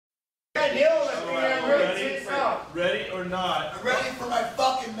or not? I'm ready for my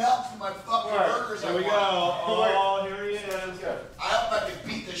fucking milk and my fucking burgers. Here we go. Oh, here he is. I hope I can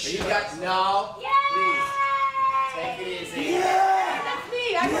beat the shit. You got no. Yeah. Please. Take it easy. Yeah. That's me.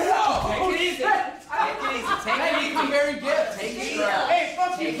 I know. Take it easy. Take it easy. Take it easy. Very good. Take it easy. Hey,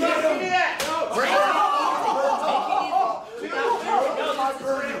 fuck you. Don't do that. Bring it easy.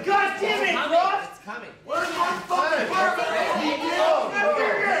 God damn it, Croft. It's coming. Where's my fucking burger?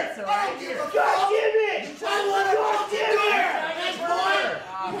 God damn it. I want a fucking dare.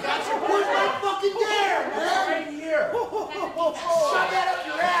 Where's my fucking dare, man? Right here. Shove that up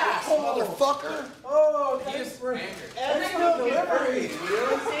your ass, motherfucker. Oh, He's angry. extra delivery.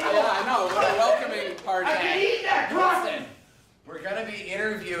 Yeah, I know. What a welcoming party. I can eat that, Croft. Listen, we're going to be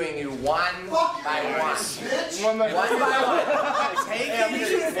interviewing you one by one. Bitch. One by one. Take it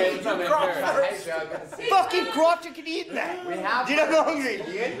easy. Fucking Croft, you can eat that. We have. Dude, I'm hungry, dude.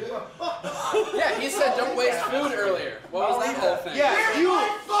 Yeah, he said don't waste food earlier. What was that whole thing? Yeah, Here's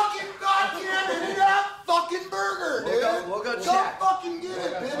my fucking goddamn In-N-Out fucking burger, dude. We'll go Go check. fucking get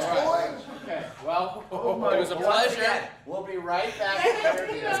it, bitch, boy. Okay, well, it was a pleasure. We'll be right back. It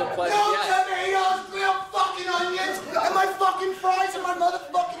was a pleasure. Don't Yes. tell me those grilled fucking onions and my fucking fries and my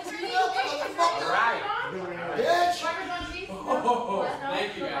motherfucking peanut, motherfucker. Right. Bitch. Oh,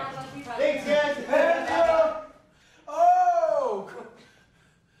 thank you guys. Thanks, guys. Oh!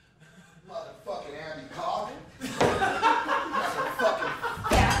 Motherfucking Andy Cobb. Motherfucking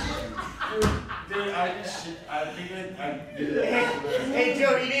faggot. Dude, I think I did it. Hey,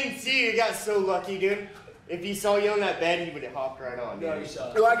 Joe, you didn't see you got so lucky, dude. If he saw you on that bed, he would have hopped right on, dude. No, you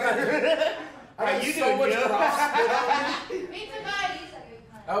saw. Oh, I got it. How you so doing, much Joe?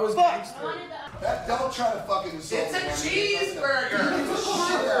 I was gangster. Don't try to fucking insult It's a me, man. cheeseburger. It's a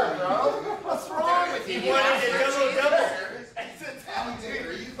shit, bro. What's wrong with you? He wanted a double-double. Tommy, dude,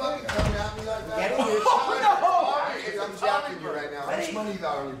 are you fucking coming at me like that? Get him, dude. I'm jacking you right now. How much money you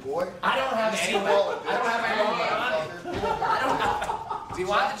got on you, boy? I don't have any. Wallet, I don't have any money. Do you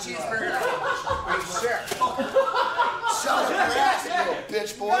want the cheeseburger? Are you sure? Shut up your ass, you little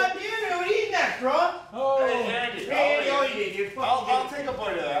bitch, boy. God damn it, we're eating that, Croft. Oh, Hey, I'll eat it, dude. I'll take a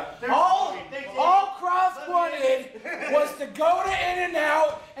bite of that. All Croft wanted was to go to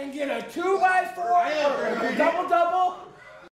In-N-Out and get a 2x